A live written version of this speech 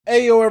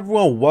Hey yo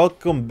everyone,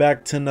 welcome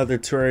back to another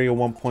Terraria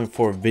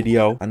 1.4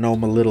 video. I know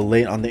I'm a little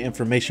late on the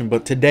information,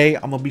 but today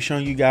I'm gonna be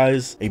showing you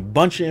guys a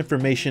bunch of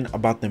information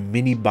about the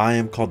mini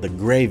biome called the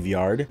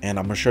graveyard, and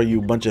I'm gonna show you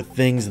a bunch of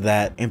things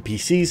that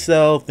NPCs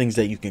sell, things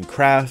that you can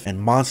craft, and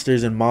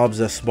monsters and mobs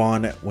that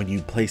spawn when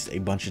you place a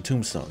bunch of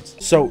tombstones.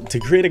 So to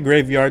create a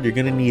graveyard, you're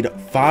gonna need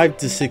 5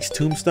 to 6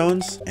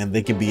 tombstones, and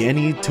they can be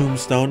any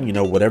tombstone, you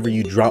know, whatever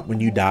you drop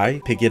when you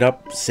die. Pick it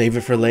up, save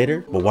it for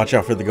later, but watch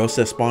out for the ghosts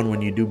that spawn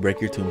when you do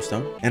break your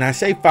tombstone. And I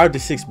say 5 to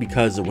 6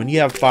 because when you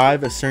have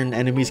 5, certain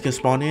enemies can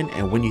spawn in,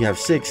 and when you have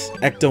 6,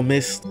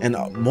 ectomist and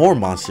more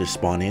monsters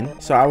spawn in.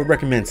 So I would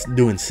recommend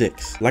doing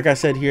 6. Like I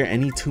said here,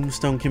 any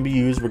tombstone can be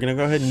used. We're gonna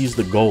go ahead and use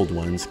the gold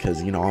ones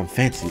because, you know, I'm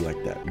fancy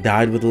like that.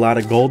 Died with a lot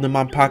of gold in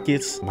my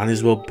pockets, might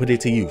as well put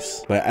it to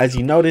use. But as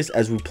you notice,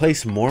 as we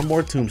place more and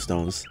more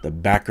tombstones, the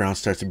background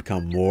starts to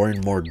become more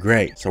and more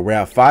gray. So we're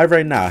at 5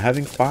 right now.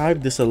 Having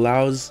 5, this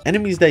allows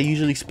enemies that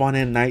usually spawn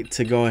in at night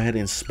to go ahead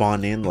and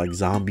spawn in, like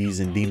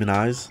zombies and demon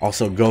eyes.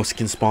 Also, ghosts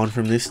can spawn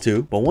from this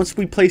too. But once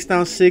we place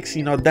down 6,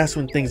 you know, that's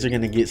when things are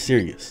gonna get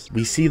serious.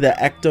 We see the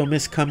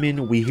ectomist come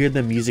in, we hear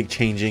the music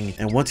changing,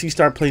 and once you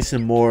start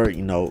placing more,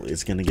 you know,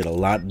 it's gonna get a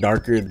lot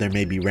darker. There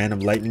may be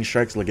random lightning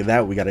strikes. Look at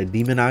that, we got a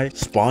demon eye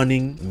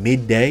spawning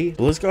midday.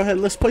 But let's go ahead,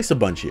 let's place a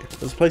bunch here.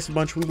 Let's place a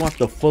bunch. We want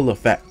the full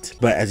effect.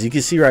 But as you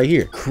can see right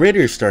here,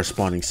 critters start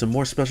spawning, some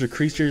more special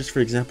creatures.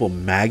 For example,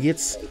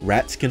 maggots.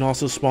 Rats can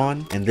also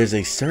spawn, and there's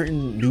a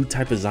certain new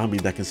type of zombie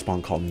that can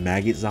spawn called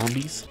maggot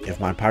zombies. If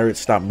my pirates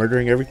stop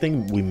murdering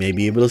everything, we may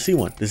be able to see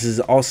one. This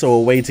is also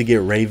a way to get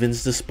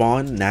ravens to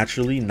spawn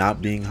naturally,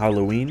 not being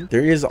Halloween.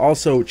 There is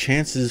also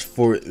chances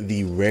for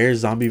the rare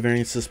zombie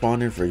variants to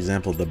spawn in, for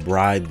example, the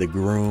bride, the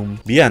groom.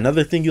 But yeah,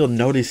 another thing you'll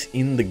notice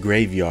in the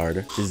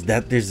graveyard is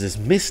that there's this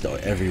mist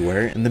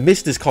everywhere, and the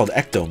mist is called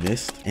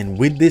ectomist, and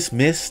with this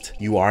mist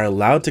you are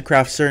allowed to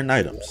craft certain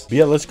items. But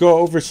yeah, let's go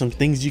over some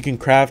things you can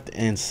craft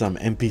and some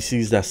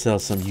NPCs that sell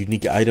some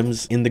unique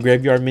items in the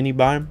graveyard mini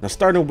biome. Now,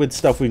 starting with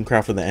stuff we can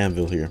craft with the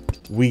anvil here,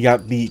 we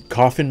got the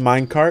coffin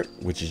minecart,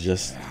 which is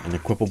just an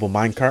equipable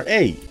minecart.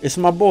 Hey, it's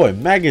my boy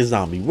maggot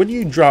zombie. What do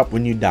you drop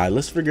when you die?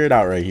 Let's figure it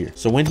out right here.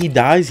 So when he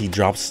dies, he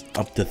drops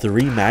up to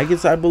 3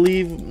 maggots, I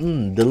believe.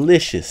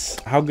 Delicious.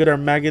 How good are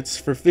maggots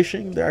for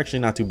fishing? They're actually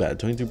not too bad,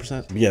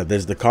 22%. But yeah,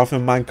 there's the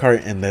coffin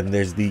minecart, and then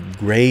there's the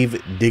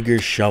grave digger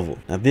shovel.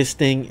 Now this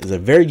thing is a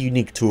very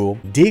unique tool,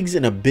 digs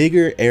in a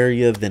bigger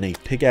area than a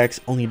pickaxe,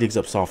 only digs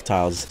up soft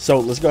tiles. So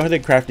let's go ahead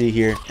and craft it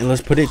here, and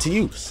let's put it to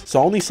use.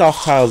 So only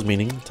soft tiles,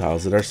 meaning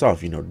tiles that are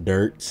soft, you know,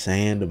 dirt,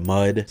 sand,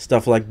 mud,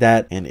 stuff like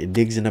that, and it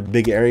digs in a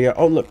big area.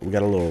 Oh look, we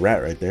got a little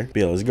rat right there. But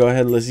yeah, let's go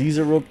ahead, let's use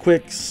it real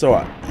quick.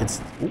 So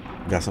it's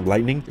got some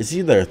lightning. It's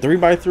either a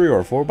 3x3 or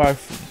a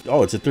 4x4.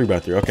 Oh, it's a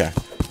 3x3. Okay,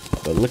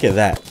 but look at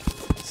that.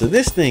 So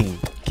this thing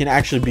can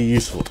actually be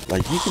useful.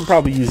 Like, you can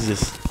probably use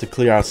this to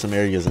clear out some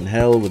areas in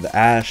hell with the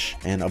ash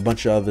and a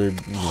bunch of other,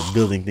 you know,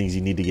 building things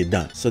you need to get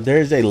done. So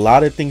there's a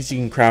lot of things you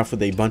can craft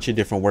with a bunch of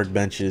different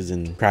workbenches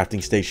and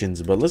crafting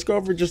stations, but let's go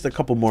over just a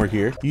couple more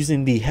here.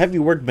 Using the heavy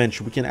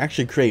workbench, we can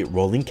actually create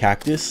rolling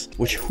cactus,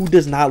 which who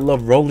does not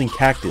love rolling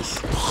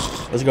cactus?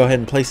 Let's go ahead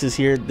and place this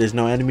here. There's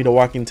no enemy to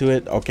walk into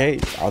it. Okay,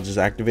 I'll just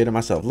activate it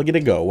myself. Look at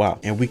it go. Wow.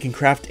 And we can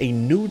craft a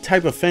new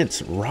type of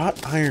fence,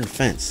 wrought iron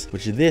fence,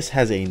 which this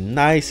has a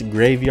nice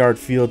graveyard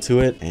feel to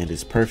it, and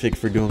it's perfect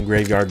for doing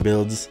graveyard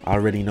builds. I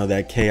already know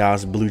that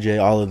Chaos, Blue Jay,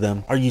 all of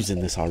them are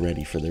using this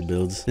already for their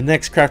builds. The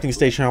next crafting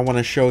station I want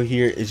to show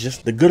here is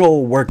just the good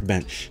old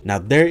workbench. Now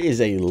there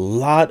is a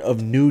lot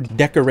of new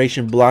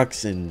decoration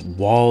blocks and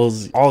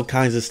walls, all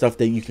kinds of stuff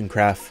that you can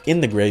craft in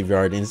the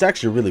graveyard, and it's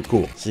actually really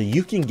cool. So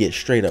you can get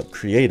straight up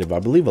creative. I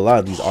believe a lot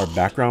of these are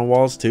background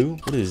walls too.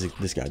 What is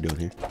this guy doing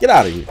here? Get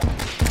out of here.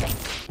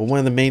 But one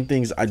of the main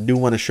things I do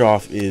want to show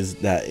off is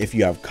that if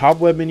you have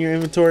cobweb in your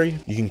inventory,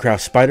 you can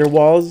craft spider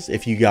walls.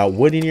 If you got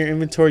wood in your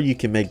inventory, you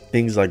can make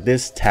things like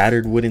this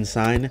tattered wooden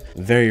sign.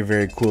 Very,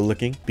 very cool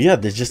looking. But yeah,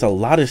 there's just a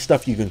lot of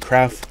stuff you can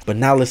craft. But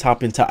now let's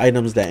hop into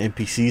items that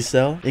NPCs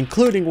sell,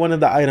 including one of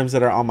the items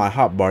that are on my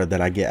hotbar that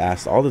I get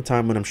asked all the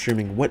time when I'm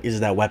streaming, what is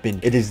that weapon?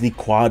 It is the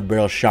quad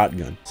barrel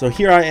shotgun. So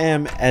here I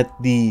am at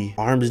the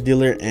arms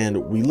dealer, and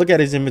we look at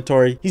his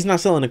inventory. He's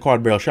not selling a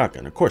quad barrel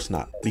shotgun, of course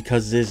not,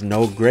 because there's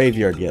no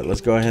graveyard yet. Let's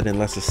go ahead and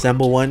let's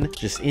assemble one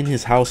just in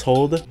his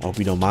household. I hope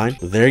you don't mind.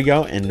 There you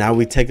go. And now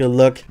we take a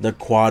look. The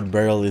quad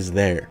barrel is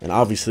there, and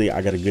obviously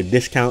I got a good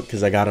discount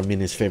because I got him in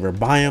his favorite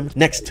biome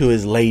next to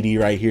his lady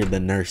right here, the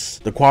nurse.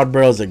 The quad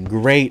barrel is a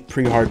great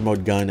pre-hard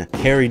mode gun,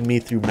 carried me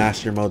through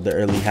master mode the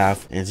early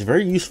half, and it's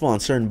very useful on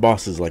certain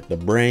bosses like the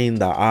brain,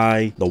 the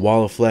eye, the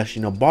wall of flesh,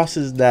 you know,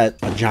 bosses that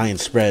a giant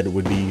spread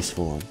would be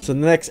useful on. So the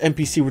next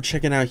NPC we're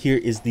checking out here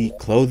is the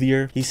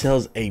clothier. He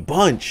sells a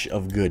bunch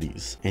of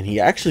goodies, and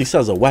he actually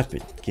sells a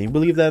weapon. Can you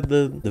believe believe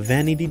that the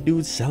vanity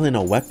dude's selling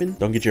a weapon.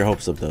 Don't get your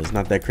hopes up though. It's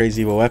not that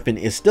crazy of a weapon.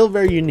 It's still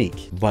very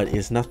unique, but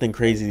it's nothing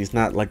crazy. It's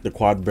not like the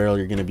quad barrel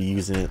you're gonna be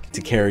using it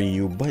to carry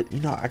you. But you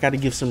know, I gotta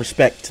give some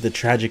respect to the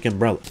tragic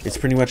umbrella. It's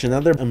pretty much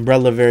another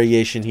umbrella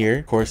variation here.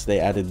 Of course, they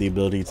added the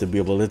ability to be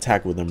able to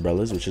attack with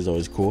umbrellas, which is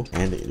always cool,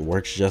 and it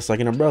works just like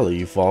an umbrella.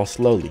 You fall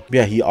slowly. But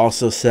yeah, he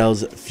also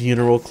sells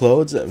funeral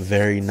clothes.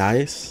 Very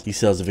nice. He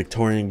sells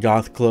Victorian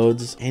goth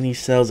clothes, and he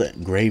sells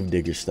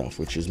gravedigger stuff,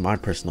 which is my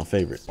personal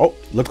favorite. Oh,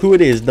 look who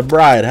it is, the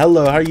bride.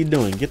 Hello, how you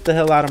doing? Get the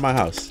hell out of my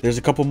house. There's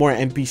a couple more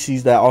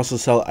NPCs that also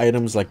sell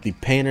items, like the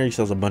painter. He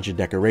sells a bunch of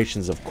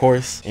decorations, of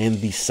course, and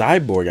the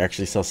cyborg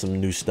actually sells some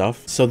new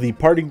stuff. So the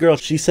party girl,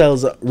 she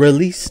sells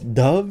release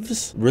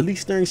doves,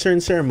 released during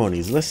certain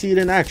ceremonies. Let's see it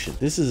in action.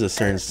 This is a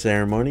certain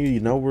ceremony. You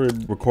know, we're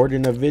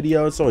recording a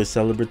video. It's always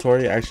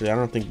celebratory. Actually, I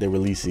don't think they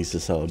release these to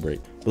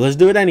celebrate, but let's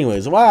do it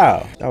anyways.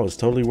 Wow, that was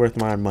totally worth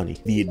my money.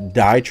 The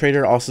dye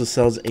trader also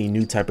sells a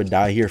new type of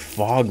dye here,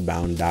 fog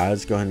bound dye.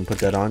 Let's go ahead and put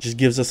that on. Just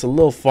gives us a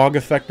little fog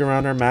effect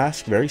around our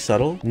mask. Very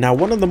subtle. Now,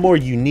 one of the more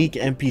unique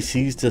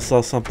NPCs to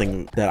sell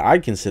something that I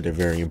consider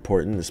very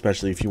important,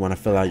 especially if you want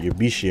to fill out your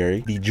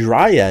bestiary, the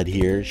dryad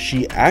here,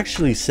 she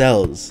actually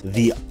sells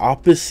the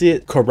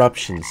opposite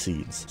corruption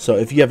seeds. So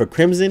if you have a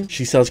crimson,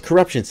 she sells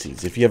corruption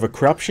seeds. If you have a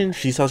corruption,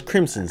 she sells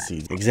crimson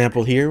seeds.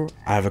 Example here,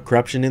 I have a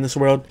corruption in this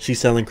world, she's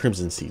selling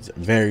crimson seeds.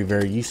 Very,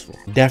 very useful.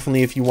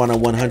 Definitely if you want to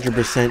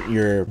 100%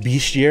 your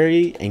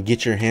bestiary and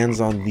get your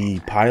hands on the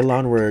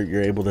pylon where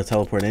you're able to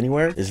teleport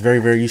anywhere, it's very,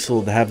 very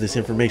useful to have this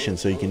information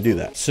so you can do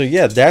that. So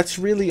yeah, that's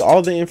really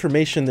all the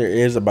information there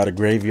is about a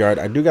graveyard.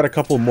 I do got a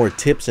couple more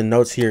tips and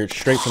notes here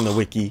straight from the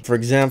wiki. For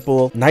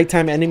example,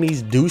 nighttime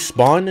enemies do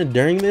spawn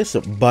during this,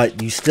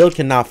 but you still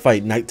cannot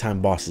fight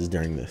nighttime bosses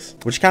during this,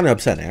 which is kind of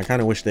upsetting. I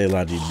kind of wish they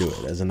allowed you to do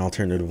it as an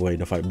alternative way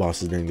to fight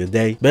bosses during the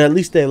day, but at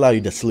least they allow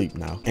you to sleep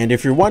now. And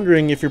if you're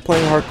wondering, if you're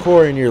playing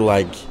hardcore and you're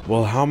like,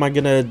 well, how am I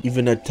gonna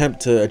even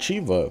attempt to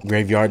achieve a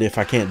graveyard if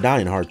I can't die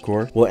in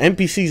hardcore? Well,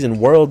 NPCs in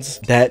worlds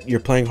that you're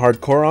playing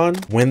hardcore on,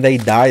 when they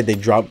die, they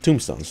drop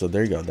tombstones. So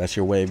there you go. That's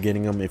your way of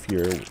getting them if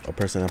you're a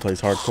person that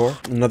plays hardcore.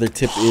 Another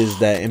tip is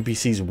that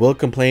NPCs will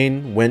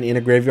complain when in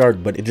a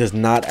graveyard, but it does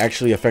not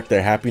actually affect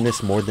their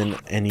happiness more than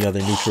any other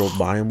neutral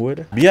biome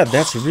would. But yeah,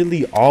 that's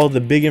really all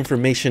the big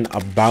information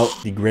about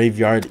the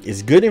graveyard.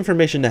 It's good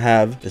information to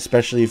have,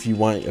 especially if you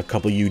want a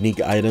couple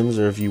unique items,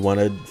 or if you want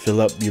to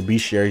fill up your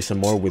bestiary some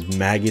more with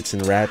maggots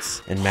and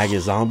rats and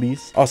maggot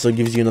zombies. Also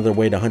gives you another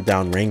way to hunt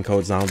down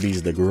raincoat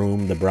zombies, the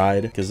groom, the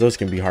bride, because those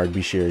can be hard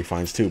bestiary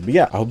finds too. But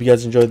yeah, I hope you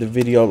guys enjoyed the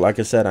video. Like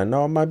I said, I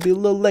know I might be a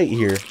little late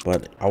here,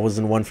 but I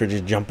wasn't one for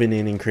just jumping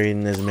in and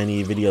creating as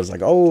many videos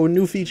like, oh,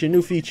 new feature,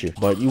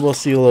 but you will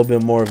see a little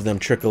bit more of them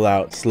trickle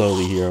out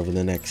slowly here over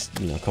the next,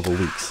 you know, couple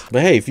weeks.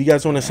 But hey, if you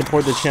guys want to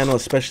support the channel,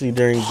 especially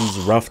during these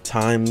rough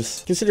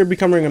times, consider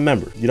becoming a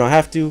member. You don't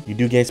have to. You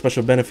do gain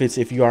special benefits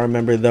if you are a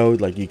member though,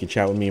 like you can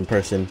chat with me in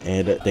person,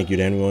 and thank you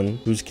to anyone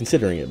who's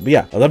considering it. But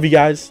yeah, I love you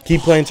guys.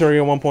 Keep playing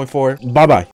Terraria 1.4. Bye bye.